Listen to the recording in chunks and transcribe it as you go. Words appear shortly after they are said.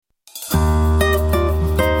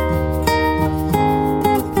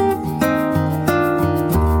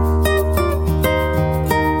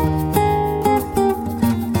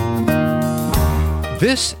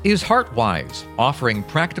This is HeartWise, offering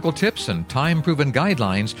practical tips and time-proven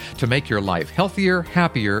guidelines to make your life healthier,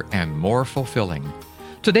 happier, and more fulfilling.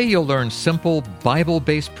 Today you'll learn simple,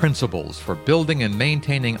 Bible-based principles for building and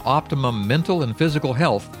maintaining optimum mental and physical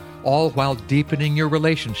health, all while deepening your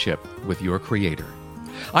relationship with your Creator.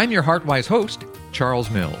 I'm your HeartWise host, Charles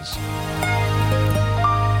Mills.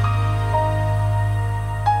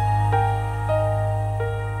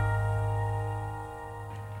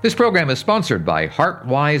 This program is sponsored by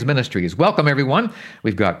HeartWise Ministries. Welcome, everyone.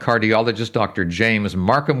 We've got cardiologist Dr. James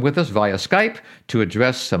Marcum with us via Skype to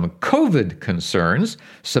address some COVID concerns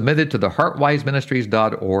submitted to the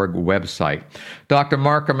heartwiseministries.org website. Dr.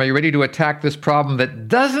 Marcum, are you ready to attack this problem that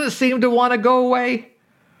doesn't seem to want to go away?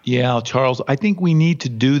 Yeah, Charles, I think we need to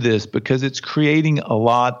do this because it's creating a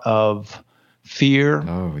lot of fear,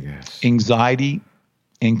 anxiety,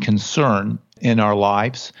 and concern in our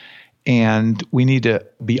lives. And we need to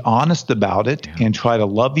be honest about it and try to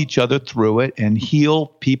love each other through it and heal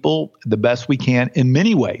people the best we can in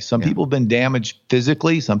many ways. Some people have been damaged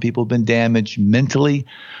physically. Some people have been damaged mentally.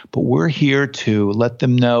 But we're here to let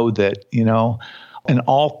them know that, in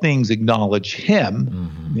all things acknowledge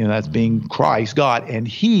Him, that's being Christ, God, and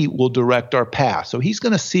He will direct our path. So He's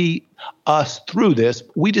going to see us through this.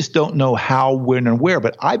 We just don't know how, when, and where.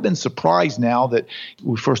 But I've been surprised now that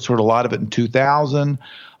we first heard a lot of it in 2000,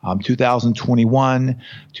 2021,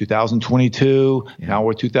 2022, now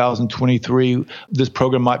we're 2023. This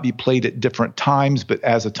program might be played at different times, but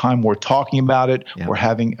as a time we're talking about it, we're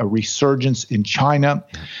having a resurgence in China.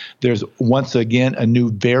 There's once again a new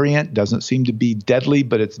variant, doesn't seem to be deadly,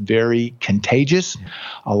 but it's very contagious.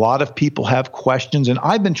 A lot of people have questions, and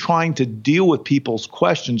I've been trying to deal with people's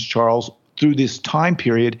questions, Charles, through this time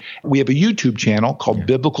period. We have a YouTube channel called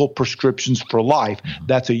Biblical Prescriptions for Life.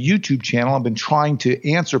 That's a YouTube channel. I've been trying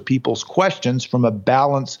to answer people's questions from a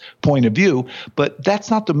balanced point of view, but that's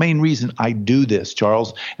not the main reason I do this,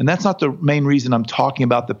 Charles. And that's not the main reason I'm talking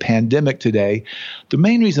about the pandemic today. The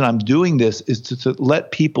main reason I'm doing this is to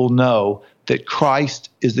let people know that Christ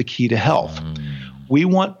is the key to health. We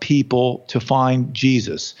want people to find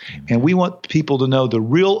Jesus, and we want people to know the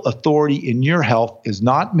real authority in your health is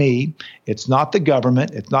not me, it's not the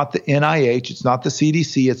government, it's not the NIH, it's not the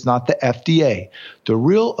CDC, it's not the FDA. The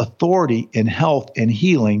real authority in health and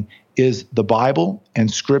healing is the Bible and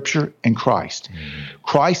Scripture and Christ.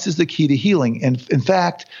 Christ is the key to healing. And in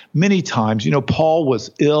fact, many times, Paul was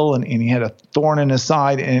ill and he had a thorn in his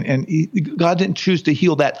side, and God didn't choose to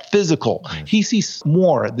heal that physical. He sees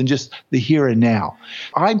more than just the here and now.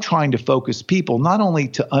 I'm trying to focus people not only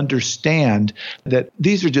to understand that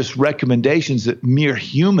these are just recommendations that mere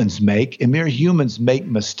humans make, and mere humans make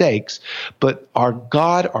mistakes, but our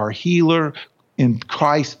God, our healer, in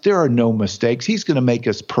Christ, there are no mistakes. He's going to make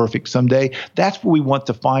us perfect someday. That's where we want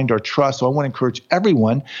to find our trust. So I want to encourage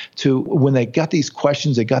everyone to, when they got these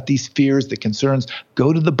questions, they got these fears, the concerns,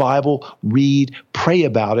 go to the Bible, read, pray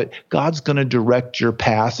about it. God's going to direct your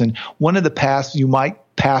path. And one of the paths you might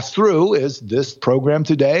pass through is this program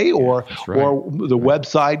today or the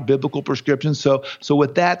website, Biblical Prescriptions. So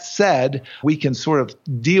with that said, we can sort of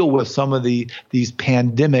deal with some of these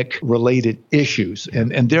pandemic-related issues.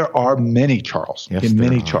 And there are many, Charles,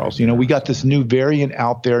 Charles. We got this new variant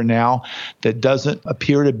out there now that doesn't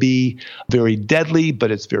appear to be very deadly,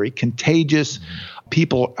 but it's very contagious.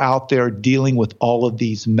 People out there dealing with all of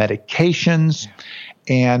these medications.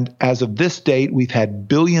 And as of this date, we've had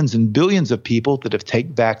billions and billions of people that have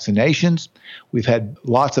taken vaccinations. We've had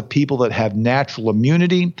lots of people that have natural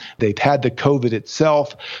immunity. They've had the COVID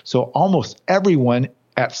itself. So almost everyone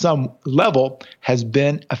at some level has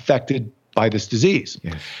been affected by this disease.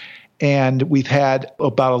 And we've had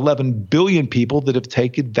about 11 billion people that have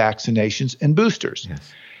taken vaccinations and boosters.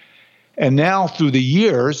 And now through the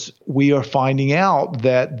years, we are finding out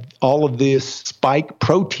that all of this spike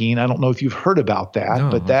protein, I don't know if you've heard about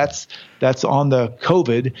that, but that's on the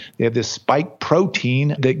COVID. They have this spike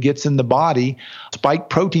protein that gets in the body. Spike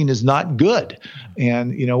protein is not good.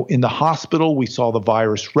 And, in the hospital, we saw the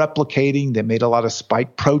virus replicating. They made a lot of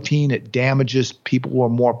spike protein. It damages people who are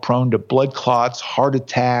more prone to blood clots, heart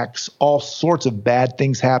attacks, all sorts of bad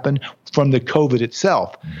things happen from the COVID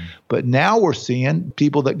itself. But now we're seeing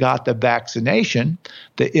people that got the vaccination,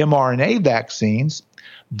 the mRNA vaccines,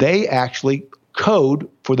 they actually code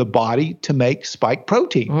for the body to make spike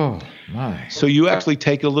protein. Oh, my. So you actually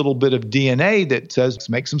take a little bit of DNA that says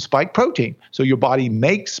make some spike protein. So your body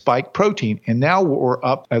makes spike protein. And now we're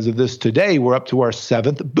up, as of this today, we're up to our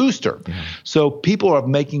 7th booster. So people are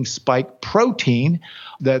making spike protein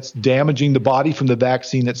that's damaging the body from the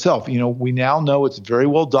vaccine itself. We now know it's very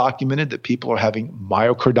well documented that people are having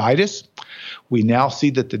myocarditis. We now see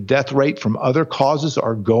that the death rate from other causes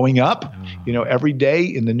are going up. Every day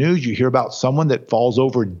in the news, you hear about someone that falls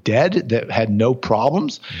over dead that had no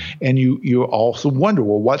problems. And you also wonder,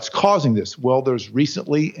 well, what's causing this? Well, there's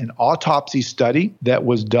recently an autopsy study that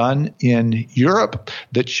was done in Europe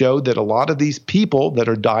that showed that a lot of these people that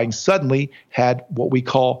are dying suddenly had what we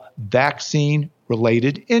call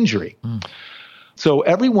vaccine-related injury. So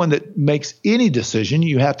everyone that makes any decision,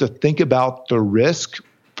 you have to think about the risk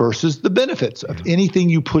versus the benefits of anything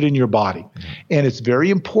you put in your body. And it's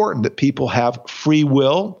very important that people have free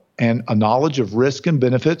will and a knowledge of risk and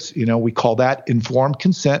benefits. We call that informed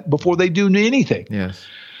consent before they do anything. Yes.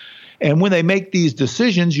 And when they make these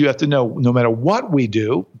decisions, you have to know no matter what we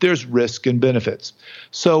do, there's risk and benefits.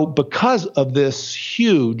 So because of this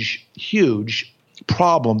huge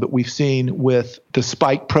problem that we've seen with the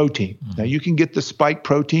spike protein. Now, you can get the spike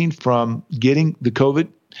protein from getting the COVID.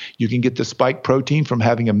 You can get the spike protein from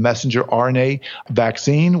having a messenger RNA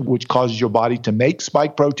vaccine, which causes your body to make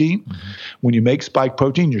spike protein. When you make spike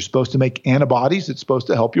protein, you're supposed to make antibodies. It's supposed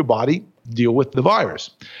to help your body deal with the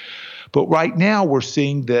virus. But right now we're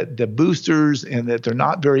seeing that the boosters and that they're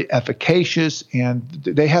not very efficacious and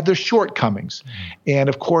they have their shortcomings. And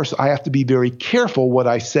of course, I have to be very careful what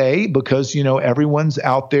I say because, everyone's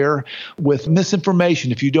out there with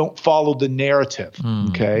misinformation if you don't follow the narrative.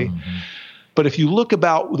 Okay. But if you look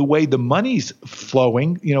about the way the money's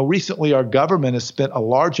flowing, recently our government has spent a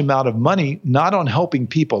large amount of money not on helping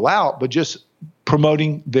people out, but just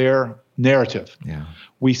promoting their narrative. Yeah.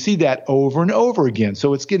 We see that over and over again.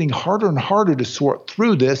 So it's getting harder and harder to sort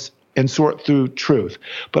through this and sort through truth.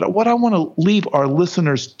 But what I want to leave our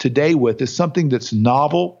listeners today with is something that's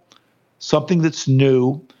novel, something that's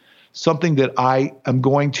new, something that I am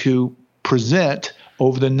going to present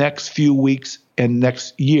over the next few weeks and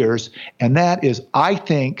next years. And that is, I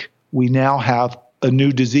think we now have a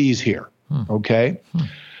new disease here. Okay?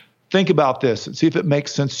 Think about this and see if it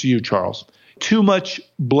makes sense to you, Charles. Too much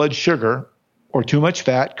blood sugar or too much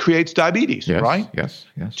fat creates diabetes, right? Yes.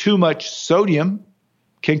 Too much sodium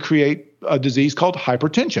can create a disease called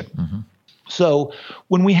hypertension. So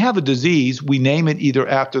when we have a disease, we name it either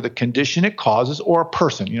after the condition it causes or a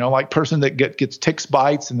person, like person that gets tick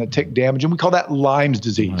bites and the tick damage. And we call that Lyme's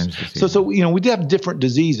disease. So we have different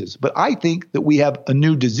diseases. But I think that we have a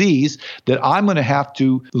new disease that I'm going to have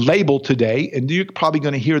to label today. And you're probably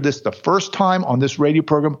going to hear this the first time on this radio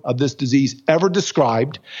program of this disease ever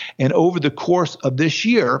described. And over the course of this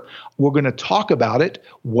year, we're going to talk about it,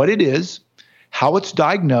 what it is, how it's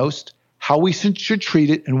diagnosed, how we should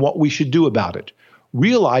treat it, and what we should do about it,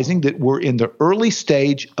 realizing that we're in the early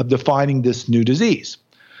stage of defining this new disease.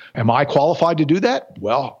 Am I qualified to do that?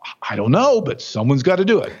 Well, I don't know, but someone's got to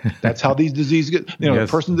do it. That's how these diseases get. The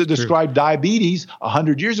person that described diabetes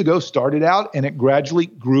 100 years ago started out, and it gradually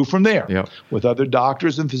grew from there with other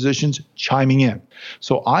doctors and physicians chiming in.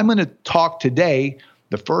 So I'm going to talk today.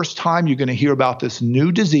 The first time you're going to hear about this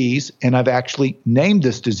new disease, and I've actually named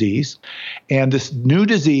this disease, and this new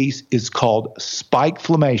disease is called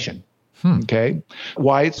spikeflammation. Okay.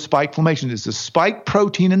 Why it's spikeflammation? It's the spike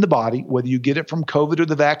protein in the body, whether you get it from COVID or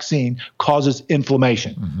the vaccine, causes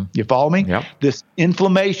inflammation. You follow me? Yep. This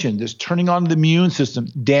inflammation, this turning on the immune system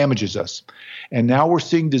damages us. And now we're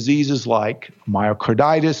seeing diseases like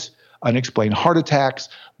myocarditis, unexplained heart attacks,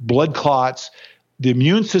 blood clots. The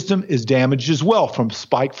immune system is damaged as well from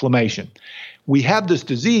spikeflammation. We have this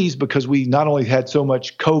disease because we not only had so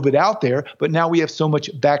much COVID out there, but now we have so much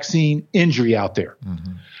vaccine injury out there.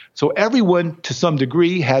 So everyone, to some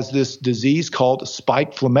degree, has this disease called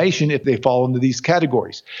spikeflammation if they fall into these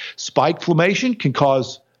categories. Spikeflammation can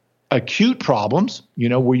cause acute problems,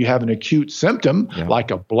 where you have an acute symptom like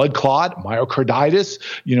a blood clot, myocarditis,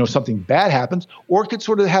 something bad happens, or it could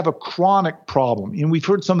sort of have a chronic problem. And we've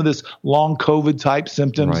heard some of this long COVID type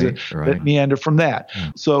symptoms that meander from that.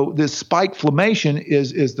 So this spikeflammation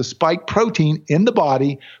is the spike protein in the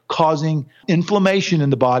body causing inflammation in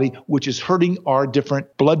the body, which is hurting our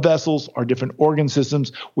different blood vessels, our different organ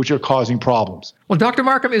systems, which are causing problems. Well, Dr.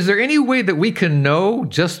 Marcum, is there any way that we can know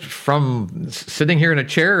just from sitting here in a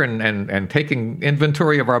chair and taking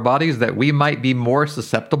inventory of our bodies that we might be more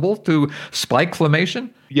susceptible to spikeflammation?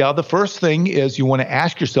 Yeah, the first thing is you want to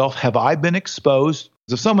ask yourself, have I been exposed?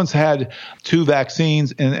 If someone's had 2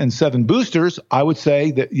 vaccines and 7 boosters, I would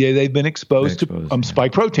say that, they've been exposed to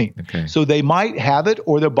spike protein. Okay. So they might have it,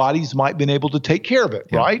 or their bodies might have been able to take care of it,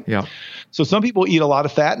 right? Yeah. So some people eat a lot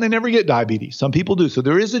of fat and they never get diabetes. Some people do. So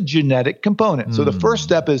there is a genetic component. So the first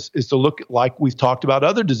step is to look, like we've talked about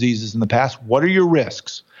other diseases in the past, what are your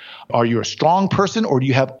risks? Are you a strong person, or do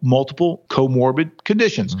you have multiple comorbid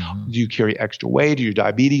conditions? Do you carry extra weight, or your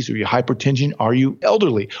diabetes, or your hypertension? Are you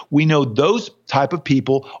elderly? We know those type of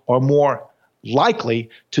people are more likely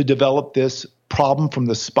to develop this problem from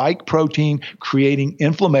the spike protein creating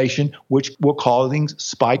inflammation, which we're calling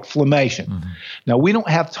spikeflammation. Now, we don't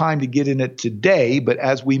have time to get in it today, but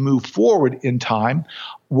as we move forward in time,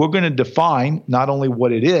 we're going to define not only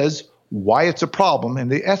what it is, why it's a problem, and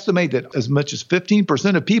they estimate that as much as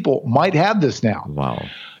 15% of people might have this now. Wow.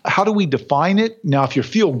 How do we define it? Now, if you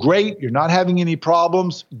feel great, you're not having any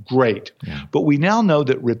problems, great. But we now know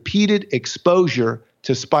that repeated exposure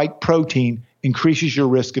to spike protein increases your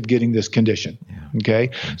risk of getting this condition.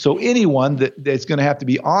 Okay. So anyone that's going to have to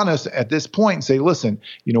be honest at this point and say, listen,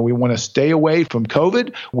 we want to stay away from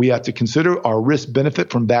COVID. We have to consider our risk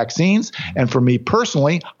benefit from vaccines. And for me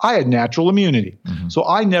personally, I had natural immunity. So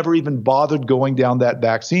I never even bothered going down that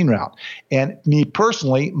vaccine route. And me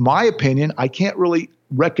personally, my opinion, I can't really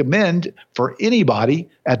recommend for anybody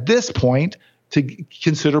at this point to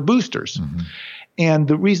consider boosters. And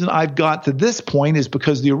the reason I've got to this point is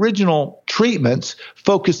because the original treatments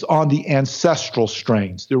focused on the ancestral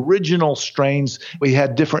strains. The original strains, we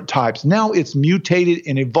had different types. Now it's mutated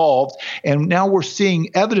and evolved. And now we're seeing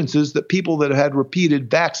evidences that people that have had repeated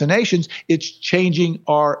vaccinations, it's changing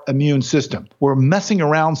our immune system. We're messing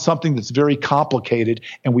around something that's very complicated,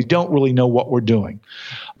 and we don't really know what we're doing.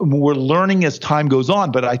 We're learning as time goes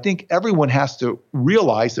on, but I think everyone has to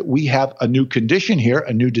realize that we have a new condition here,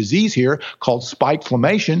 a new disease here called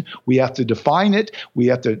spikeflammation. We have to define it. We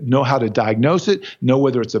have to know how to diagnose it, know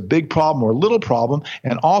whether it's a big problem or a little problem,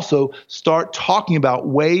 and also start talking about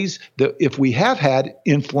ways that if we have had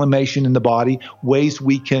inflammation in the body, ways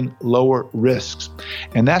we can lower risks.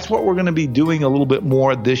 And that's what we're going to be doing a little bit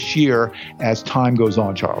more this year as time goes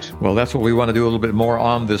on, Charles. Well, that's what we want to do a little bit more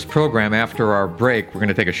on this program after our break. We're going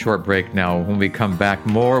to take a short break now. When we come back,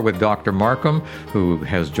 more with Dr. Marcum, who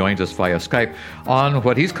has joined us via Skype, on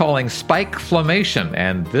what he's calling spikeflammation.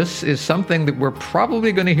 And this is something that we're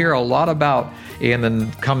probably going to hear a lot about in the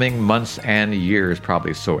coming months and years,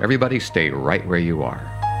 probably. So everybody stay right where you are.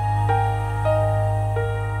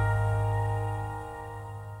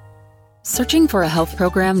 Searching for a health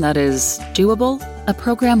program that is doable? A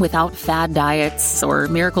program without fad diets or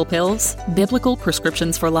miracle pills? Biblical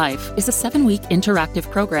Prescriptions for Life is a 7-week interactive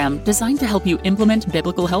program designed to help you implement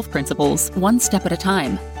biblical health principles one step at a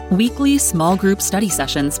time. Weekly small group study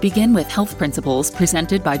sessions begin with health principles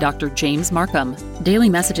presented by Dr. James Marcum. Daily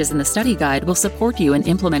messages in the study guide will support you in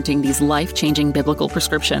implementing these life-changing biblical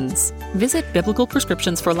prescriptions. Visit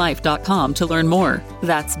biblicalprescriptionsforlife.com to learn more.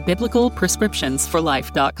 That's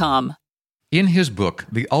biblicalprescriptionsforlife.com. In his book,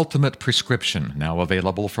 The Ultimate Prescription, now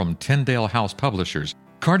available from Tyndale House Publishers,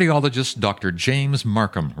 cardiologist Dr. James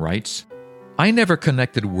Marcum writes, I never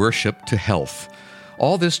connected worship to health.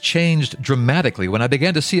 All this changed dramatically when I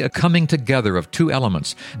began to see a coming together of two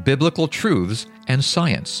elements, biblical truths and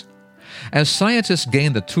science. As scientists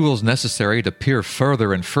gained the tools necessary to peer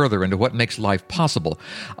further and further into what makes life possible,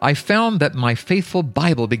 I found that my faithful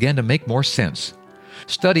Bible began to make more sense.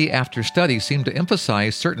 Study after study seemed to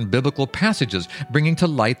emphasize certain biblical passages, bringing to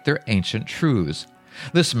light their ancient truths.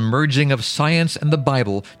 This merging of science and the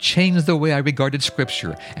Bible changed the way I regarded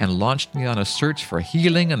Scripture and launched me on a search for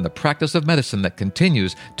healing and the practice of medicine that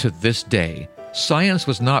continues to this day. Science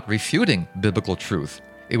was not refuting biblical truth.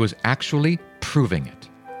 It was actually proving it.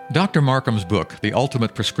 Dr. Marcum's book, The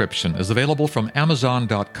Ultimate Prescription, is available from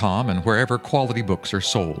Amazon.com and wherever quality books are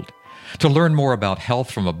sold. To learn more about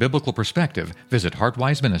health from a biblical perspective, visit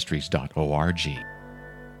heartwiseministries.org.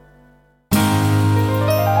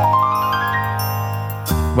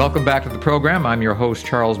 Welcome back to the program. I'm your host,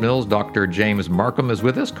 Charles Mills. Dr. James Marcum is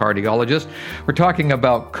with us, cardiologist. We're talking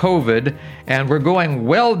about COVID, and we're going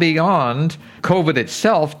well beyond COVID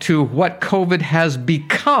itself to what COVID has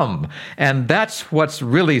become. And that's what's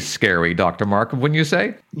really scary, Dr. Marcum, wouldn't you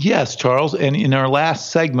say? Yes, Charles. And in our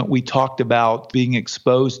last segment, we talked about being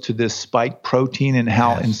exposed to this spike protein and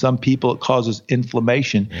how in some people it causes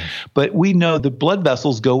inflammation. Yes. But we know the blood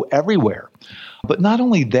vessels go everywhere. But not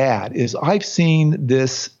only that, is I've seen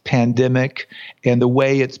this pandemic and the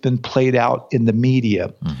way it's been played out in the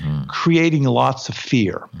media, creating lots of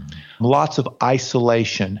fear, lots of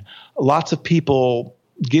isolation, lots of people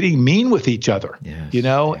getting mean with each other,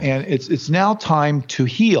 and it's now time to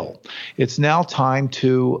heal. It's now time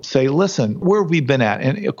to say, listen, where have we been at?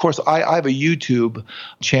 And of course, I have a YouTube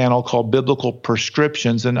channel called Biblical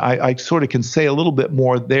Prescriptions, and I sort of can say a little bit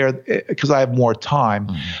more there because I have more time.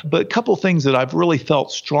 But a couple of things that I've really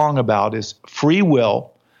felt strong about is free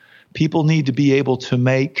will, People need to be able to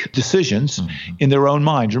make decisions in their own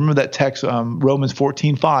mind. Remember that text, Romans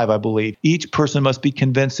 14:5, I believe. Each person must be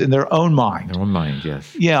convinced in their own mind. Their own mind,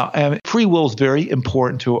 yes. Yeah, and free will is very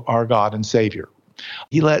important to our God and Savior.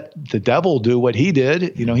 He let the devil do what he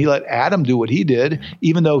did. He let Adam do what he did,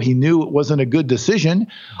 even though he knew it wasn't a good decision.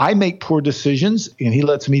 I make poor decisions, and he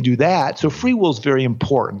lets me do that. So free will is very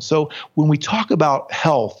important. So when we talk about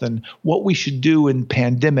health and what we should do in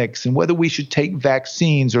pandemics and whether we should take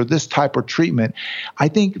vaccines or this type of treatment, I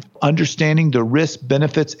think understanding the risks,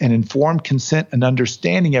 benefits, and informed consent and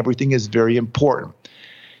understanding everything is very important.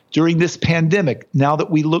 During this pandemic, now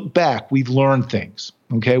that we look back, we've learned things.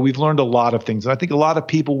 Okay, we've learned a lot of things. And I think a lot of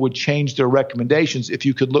people would change their recommendations if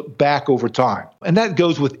you could look back over time. And that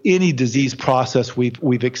goes with any disease process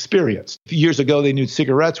we've experienced. Years ago, they knew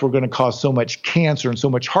cigarettes were going to cause so much cancer and so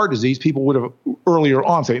much heart disease. People would have earlier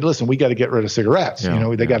on said, listen, we got to get rid of cigarettes.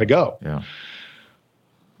 They got to go. Yeah.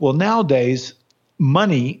 Well, nowadays,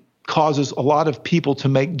 money causes a lot of people to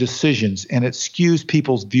make decisions, and it skews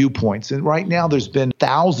people's viewpoints. And right now, there's been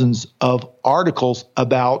thousands of articles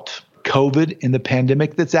about COVID and the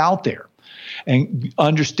pandemic that's out there. And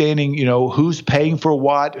understanding, who's paying for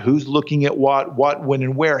what, who's looking at what, when,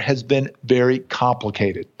 and where has been very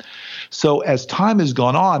complicated. So as time has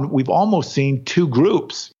gone on, we've almost seen two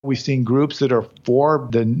groups. We've seen groups that are for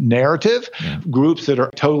the narrative, groups that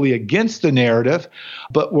are totally against the narrative.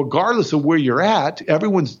 But regardless of where you're at,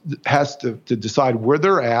 everyone has to decide where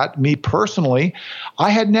they're at. Me personally, I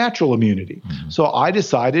had natural immunity. So I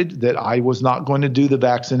decided that I was not going to do the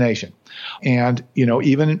vaccination. And,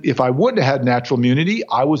 even if I wouldn't have had natural immunity,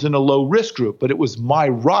 I was in a low risk group, but it was my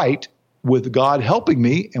right, with God helping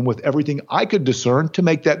me and with everything I could discern, to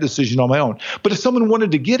make that decision on my own. But if someone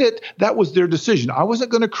wanted to get it, that was their decision. I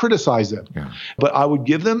wasn't going to criticize them, but I would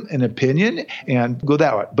give them an opinion and go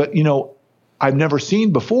that way. But, I've never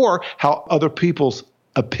seen before how other people's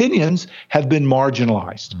opinions have been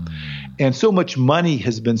marginalized. And so much money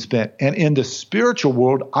has been spent. And in the spiritual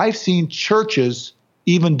world, I've seen churches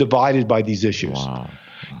even divided by these issues. Wow.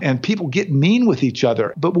 And people get mean with each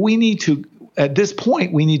other. But we need to, at this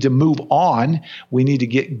point, we need to move on. We need to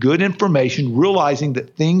get good information, realizing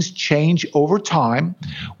that things change over time.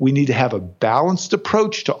 We need to have a balanced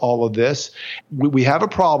approach to all of this. We have a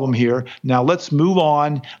problem here. Now let's move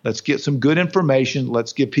on. Let's get some good information.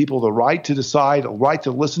 Let's give people the right to decide, a right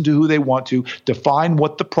to listen to who they want to, define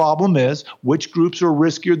what the problem is, which groups are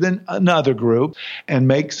riskier than another group, and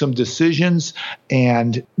make some decisions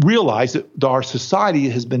and realize that our society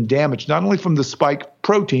has been damaged not only from the spike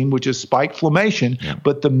protein, which is spike inflammation,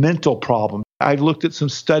 but the mental problem. I've looked at some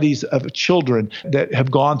studies of children that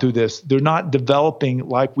have gone through this. They're not developing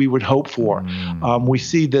like we would hope for. We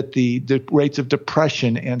see that the rates of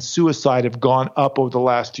depression and suicide have gone up over the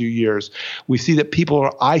last few years. We see that people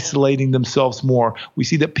are isolating themselves more. We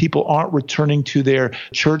see that people aren't returning to their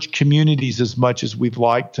church communities as much as we've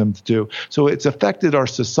liked them to do. So it's affected our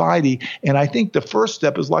society. And I think the first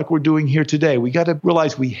step is like we're doing here today. We got to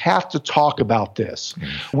realize we have to talk about this.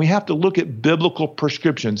 We have to look at biblical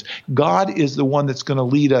prescriptions. God is the one that's going to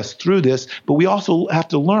lead us through this, but we also have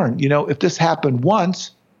to learn, if this happened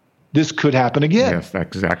once, this could happen again. Yes,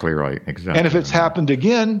 that's exactly right. Exactly. And if it's happened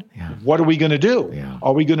again, what are we going to do? Yeah.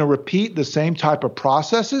 Are we going to repeat the same type of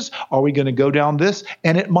processes? Are we going to go down this?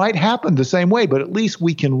 And it might happen the same way, but at least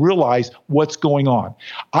we can realize what's going on.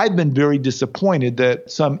 I've been very disappointed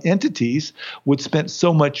that some entities would spend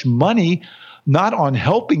so much money not on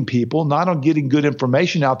helping people, not on getting good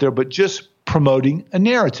information out there, but just promoting a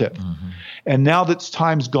narrative. And now that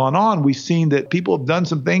time's gone on, we've seen that people have done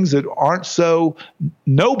some things that aren't so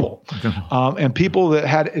noble. And people that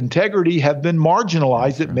had integrity have been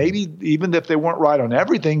marginalized, that maybe even if they weren't right on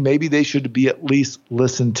everything, maybe they should be at least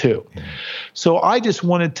listened to. So I just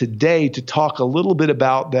wanted today to talk a little bit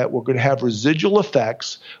about that. We're going to have residual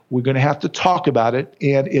effects. We're going to have to talk about it.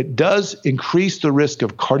 And it does increase the risk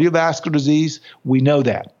of cardiovascular disease. We know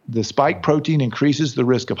that. The spike protein increases the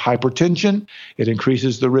risk of hypertension. It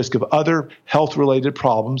increases the risk of other health-related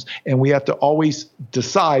problems. And we have to always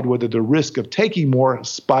decide whether the risk of taking more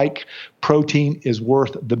spike protein is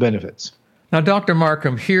worth the benefits. Now, Dr.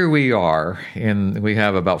 Marcum, here we are, and we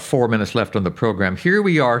have about 4 minutes left on the program. Here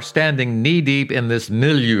we are standing knee-deep in this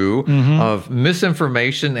milieu of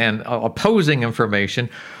misinformation and opposing information.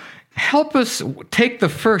 Help us take the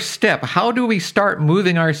first step. How do we start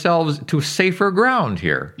moving ourselves to safer ground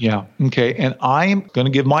here? Yeah. Okay. And I'm going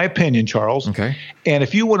to give my opinion, Charles. Okay. And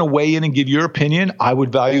if you want to weigh in and give your opinion, I would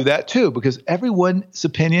value that too, because everyone's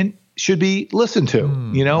opinion should be listened to.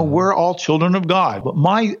 We're all children of God. But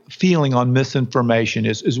my feeling on misinformation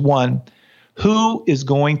is one, Who is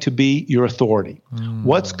going to be your authority?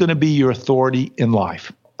 What's going to be your authority in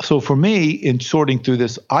life? So for me, in sorting through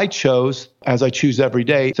this, I chose, as I choose every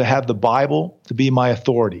day, to have the Bible to be my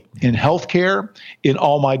authority in healthcare, in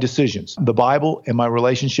all my decisions. The Bible and my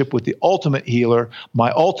relationship with the ultimate healer, my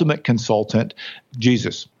ultimate consultant,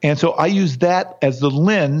 Jesus. And so I use that as the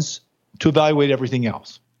lens to evaluate everything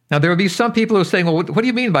else. Now, there will be some people who are saying, well, what do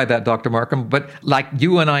you mean by that, Dr. Marcum? But like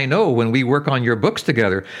you and I know when we work on your books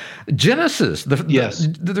together, Genesis,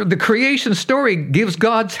 the creation story gives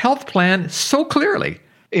God's health plan so clearly.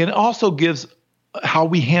 It also gives how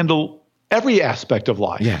we handle every aspect of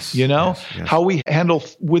life. Yes. How we handle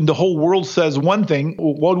when the whole world says one thing,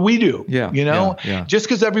 what do we do? Just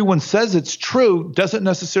because everyone says it's true doesn't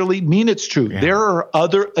necessarily mean it's true. Yeah. There are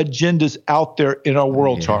other agendas out there in our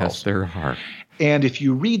world, Charles. Yes, there are. And if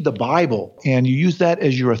you read the Bible and you use that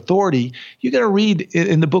as your authority, you're going to read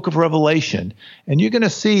in the book of Revelation, and you're going to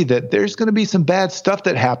see that there's going to be some bad stuff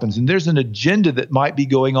that happens, and there's an agenda that might be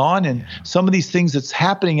going on, and some of these things that's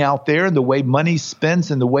happening out there and the way money spends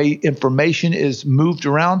and the way information is moved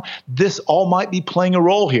around, this all might be playing a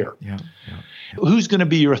role here. Yeah. Who's going to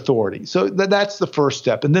be your authority? So that's the first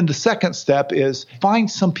step. And then the second step is find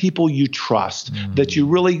some people you trust that you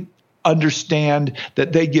really understand,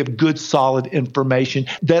 that they give good, solid information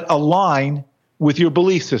that align with your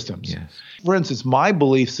belief systems. Yes. For instance, my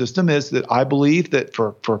belief system is that I believe that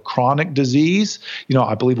for chronic disease,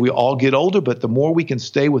 I believe we all get older, but the more we can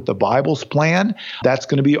stay with the Bible's plan, that's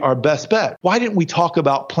going to be our best bet. Why didn't we talk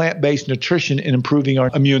about plant-based nutrition and improving our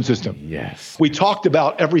immune system? Yes. We talked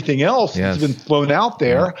about everything else that's been thrown out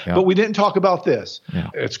there, but we didn't talk about this. Yeah.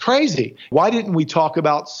 It's crazy. Why didn't we talk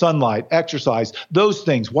about sunlight, exercise, those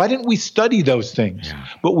things? Why didn't we study those things? Yeah.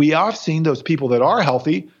 But we have seen those people that are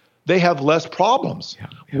healthy, they have less problems.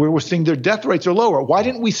 Where we're seeing their death rates are lower. Why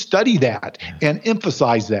didn't we study that and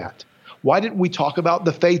emphasize that? Why didn't we talk about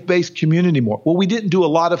the faith-based community more? Well, we didn't do a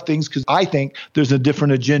lot of things because I think there's a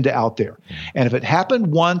different agenda out there. And if it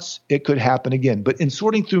happened once, it could happen again. But in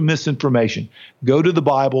sorting through misinformation, go to the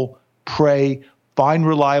Bible, pray, find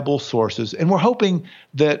reliable sources. And we're hoping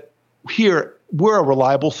that here we're a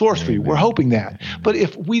reliable source for you. We're hoping that. But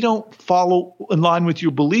if we don't follow in line with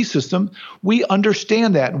your belief system, we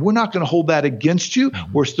understand that. And we're not going to hold that against you.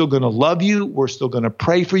 We're still going to love you. We're still going to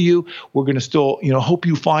pray for you. We're going to still, hope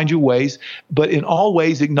you find your ways. But in all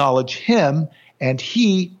ways, acknowledge Him, and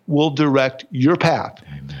He will direct your path.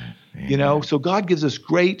 Amen. So God gives us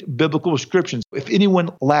great biblical prescriptions. If anyone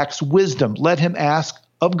lacks wisdom, let him ask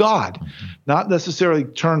of God, not necessarily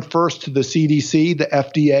turn first to the CDC, the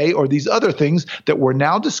FDA, or these other things that we're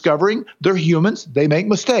now discovering. They're humans. They make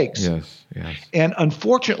mistakes. Yes. And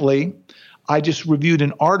unfortunately, I just reviewed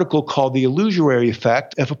an article called The Illusory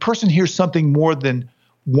Effect. If a person hears something more than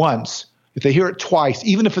once, if they hear it twice,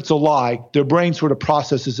 even if it's a lie, their brain sort of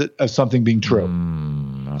processes it as something being true.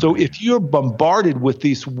 So if you're bombarded with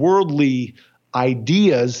these worldly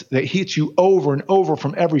ideas that hit you over and over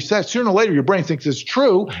from every set, sooner or later your brain thinks it's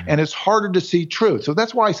true, and it's harder to see truth. So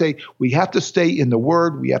that's why I say we have to stay in the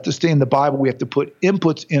Word, we have to stay in the Bible, we have to put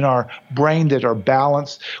inputs in our brain that are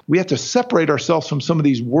balanced. We have to separate ourselves from some of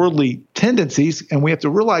these worldly tendencies, and we have to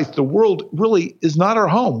realize the world really is not our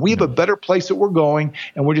home. We have a better place that we're going,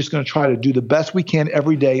 and we're just going to try to do the best we can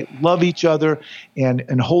every day, love each other,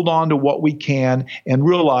 and hold on to what we can, and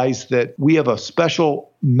realize that we have a special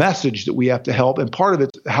message that we have to help, and part of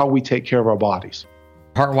it's how we take care of our bodies.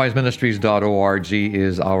 HeartWiseMinistries.org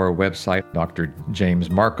is our website. Dr. James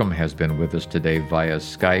Marcum has been with us today via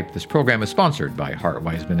Skype. This program is sponsored by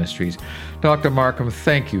HeartWise Ministries. Dr. Marcum,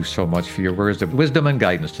 thank you so much for your words of wisdom and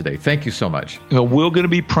guidance today. Thank you so much. We're going to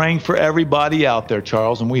be praying for everybody out there,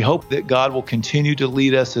 Charles, and we hope that God will continue to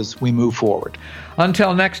lead us as we move forward.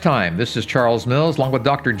 Until next time, this is Charles Mills, along with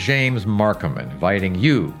Dr. James Marcum, inviting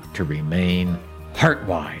you to remain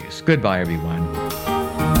heart-wise. Goodbye, everyone.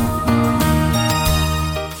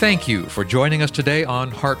 Thank you for joining us today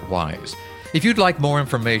on HeartWise. If you'd like more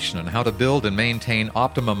information on how to build and maintain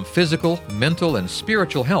optimum physical, mental, and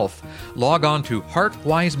spiritual health, log on to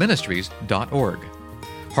heartwiseministries.org.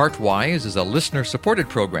 HeartWise is a listener-supported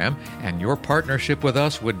program, and your partnership with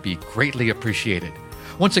us would be greatly appreciated.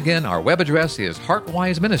 Once again, our web address is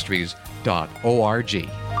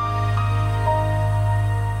heartwiseministries.org.